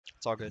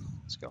It's all good.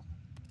 Let's go.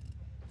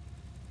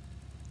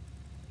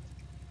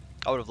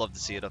 I would have loved to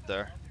see it up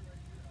there.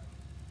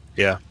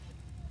 Yeah.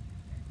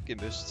 Get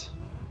boost.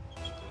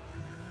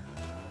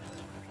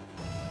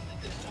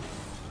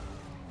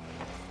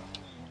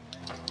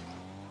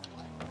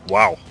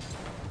 Wow.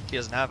 He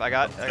doesn't have. I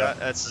got.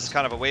 It's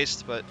kind of a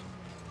waste, but.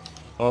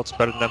 Well, it's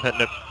better than them hitting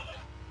it.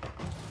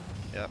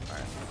 Yep. All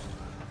right.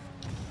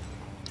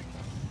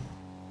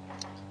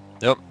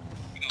 Yep.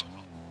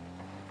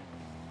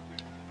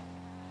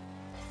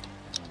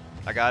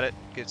 I got it.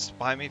 Get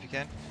behind me if you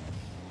can.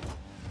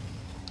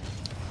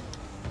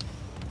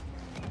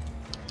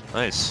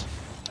 Nice.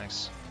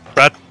 Thanks.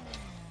 Brad,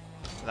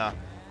 Nah.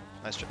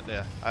 Nice try.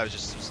 Yeah. I was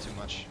just. It was too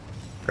much.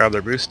 grab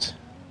their boost.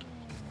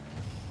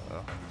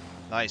 Oh.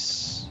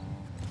 Nice.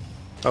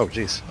 Oh,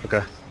 jeez.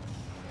 Okay.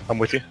 I'm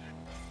with you.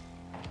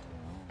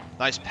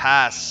 Nice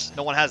pass.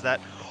 No one has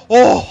that.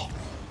 Oh!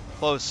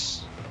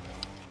 Close.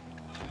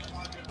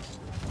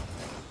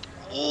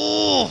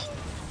 Oh!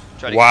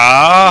 Try to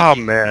Wow,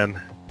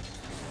 man.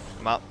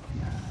 come out.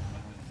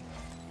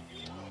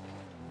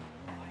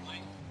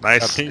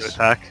 Nice good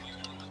attack.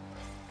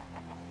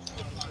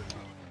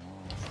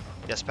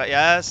 Yes, Pat.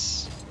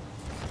 Yes.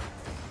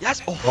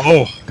 Yes. Oh.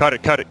 Oh, cut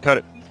it, cut it, cut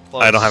it.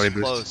 Close, I don't have any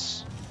boost.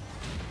 Close.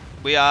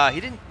 We he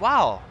didn't.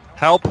 Wow.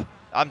 Help.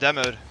 I'm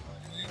demoed.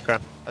 Okay.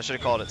 I should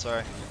have called it.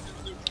 Sorry.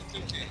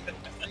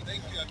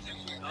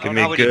 Give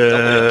me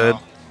good.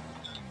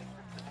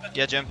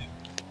 Yeah, Jim.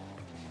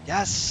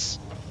 Yes.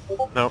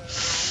 No.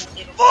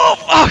 Oh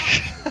fuck!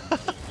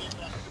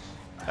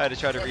 I had to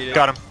try to read it.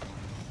 Got him.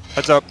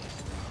 Heads up.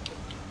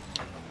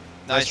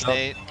 Nice, Nice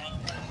Nate.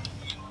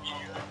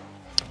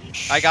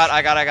 I got.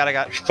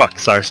 Fuck.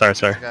 Sorry.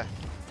 Okay.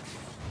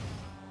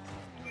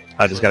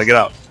 I just gotta get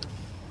out.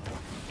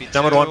 Beat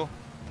Done with 2. one.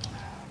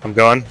 I'm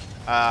going.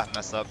 Ah,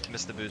 messed up.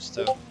 Missed the boost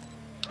too.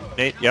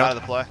 Nate, Out yeah. of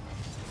the play.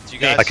 It's you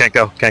guys. I can't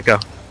go. Can't go.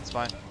 It's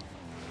fine.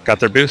 Got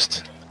their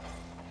boost.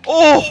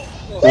 Oh!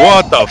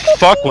 What the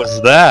fuck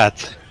was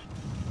that?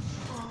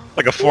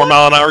 Like a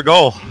 4-mile-an-hour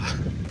goal.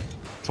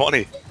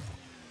 20.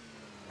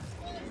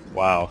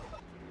 Wow.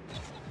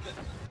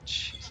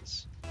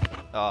 Jesus.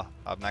 Oh,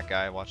 I'm that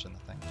guy watching the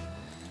thing.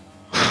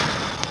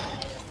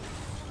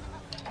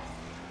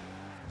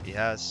 He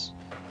has.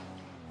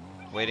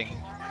 Waiting.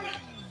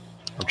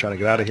 I'm trying to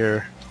get out of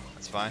here.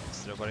 That's fine.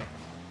 It's nobody.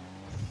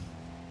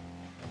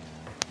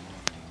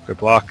 Good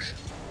block.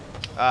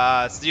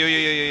 It's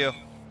you.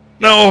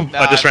 No, Nah,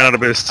 I just ran out of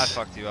boost. I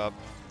fucked you up.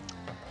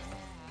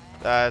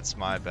 That's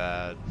my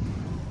bad.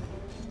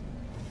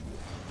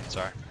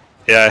 Sorry.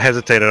 Yeah, I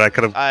hesitated. I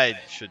could have. I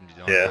shouldn't be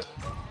doing Yeah. that.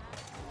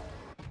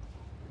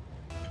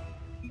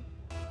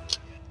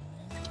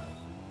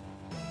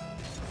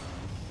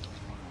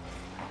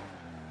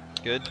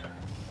 Good.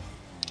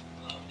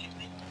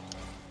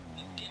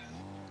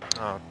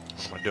 Oh,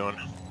 what am I doing?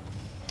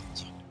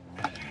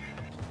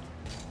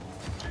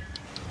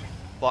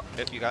 Block.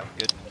 Yep, you got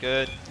good.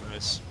 Good.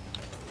 Nice.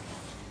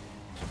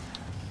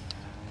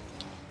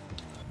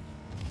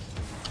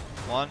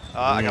 One.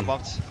 I got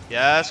bumped.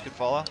 Yes, good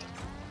follow.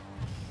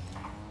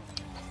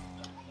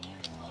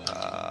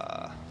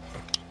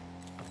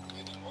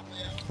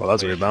 Well, that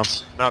was a good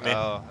bounce. Not me.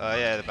 Oh,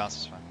 yeah, the bounce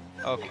is fine.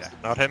 Okay.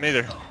 Not him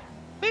either.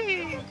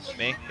 Whee!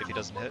 Me, if he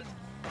doesn't hit.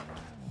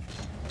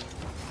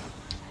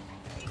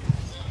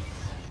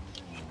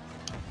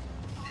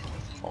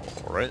 All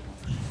right.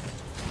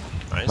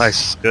 Nice.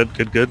 Nice. Good.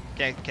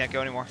 Can't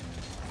go anymore.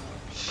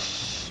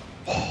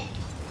 Close.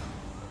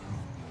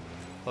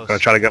 Gonna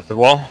try to get up the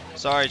wall.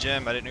 Sorry,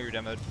 Jim. I didn't know you were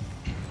demoed.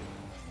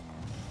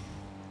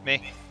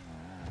 Me.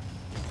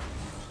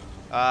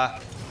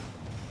 I'm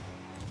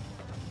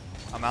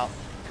out.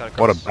 Cut across.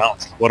 What a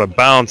bounce. What a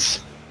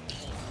bounce.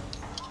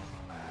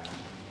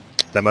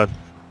 Demo.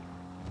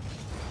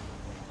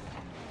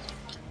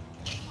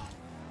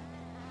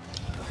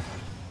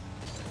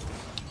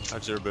 I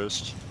have 0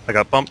 boost. I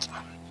got bumped.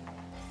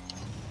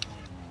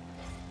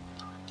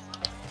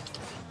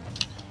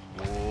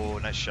 Oh,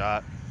 nice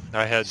shot.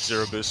 I had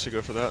 0 boost to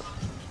go for that.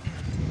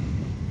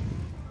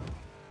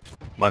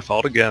 My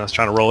fault again. I was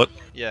trying to roll it.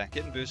 Yeah,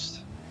 getting boost.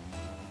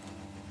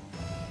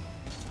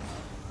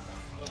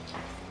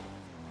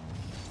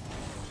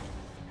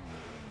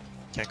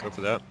 Can't go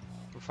for that.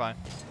 We're fine.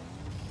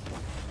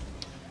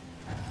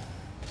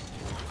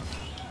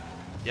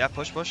 Yeah,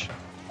 push.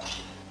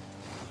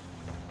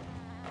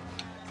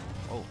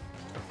 Oh.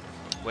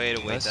 Way to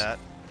wait Nice. that.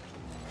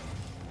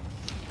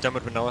 Demo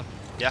vanilla.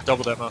 Yeah.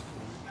 Double demo.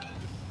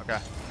 Okay.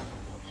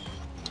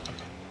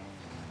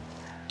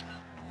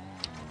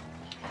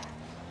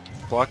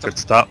 Blocked him. Good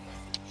stop.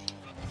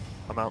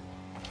 I'm out.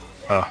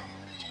 Oh.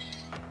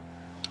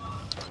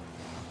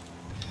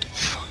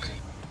 Fuck.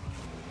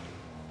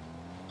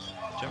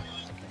 Jim.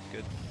 Okay,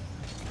 good.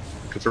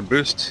 Good for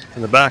boost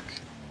in the back.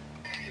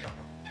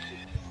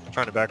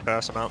 Trying to back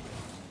pass. I'm out.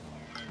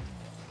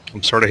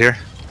 I'm sort of here.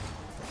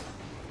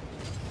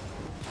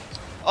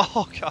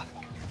 Oh god.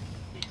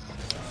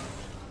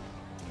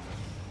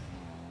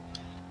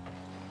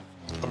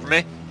 Over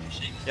me.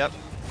 Yep.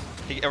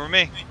 Over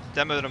me.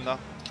 Demoed him though.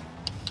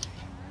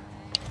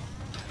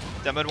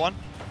 Demoed one.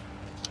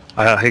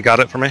 He got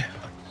it for me.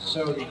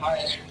 So the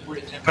highest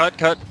reported Cut,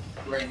 cut.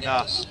 right now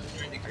Nah, is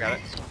 73 degrees. I got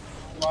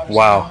it.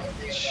 Wow.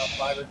 We have about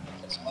 5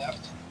 minutes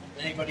left.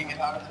 Anybody get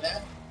out of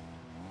that?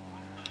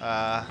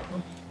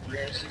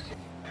 360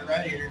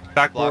 radiator.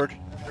 Backboard.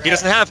 He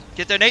doesn't have.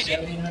 Get there, Nate.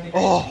 1700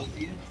 Oh.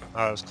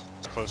 It's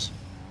close.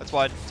 That's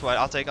wide. That's wide.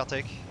 I'll take. I'll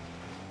take.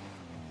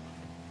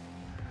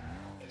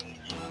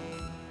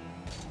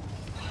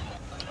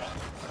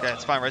 Okay,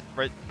 it's fine.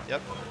 Right.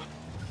 Yep.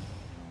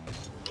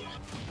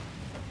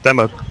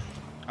 Demoed. All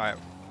right.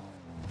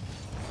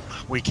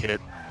 Weak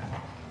hit.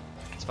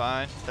 It's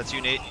fine. That's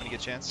you, Nate. When you get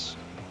a chance.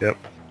 Yep.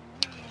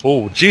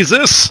 Oh,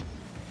 Jesus!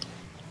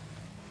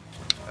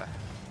 We're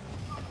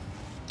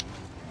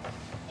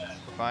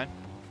fine.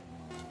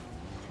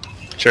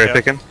 Cherry Yeah.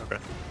 picking. Okay.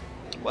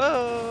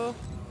 Whoa.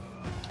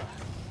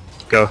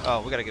 Go.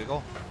 Oh, we gotta get a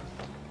goal.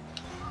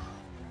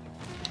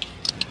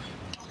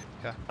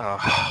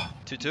 Oh.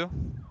 2-2.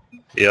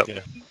 Yep. Yeah.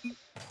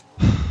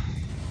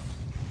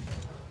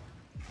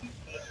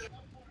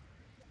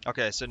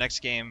 Okay, so next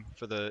game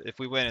for the if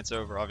we win, it's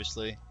over.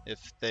 Obviously,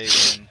 if they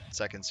win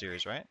second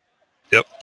series, right? Yep.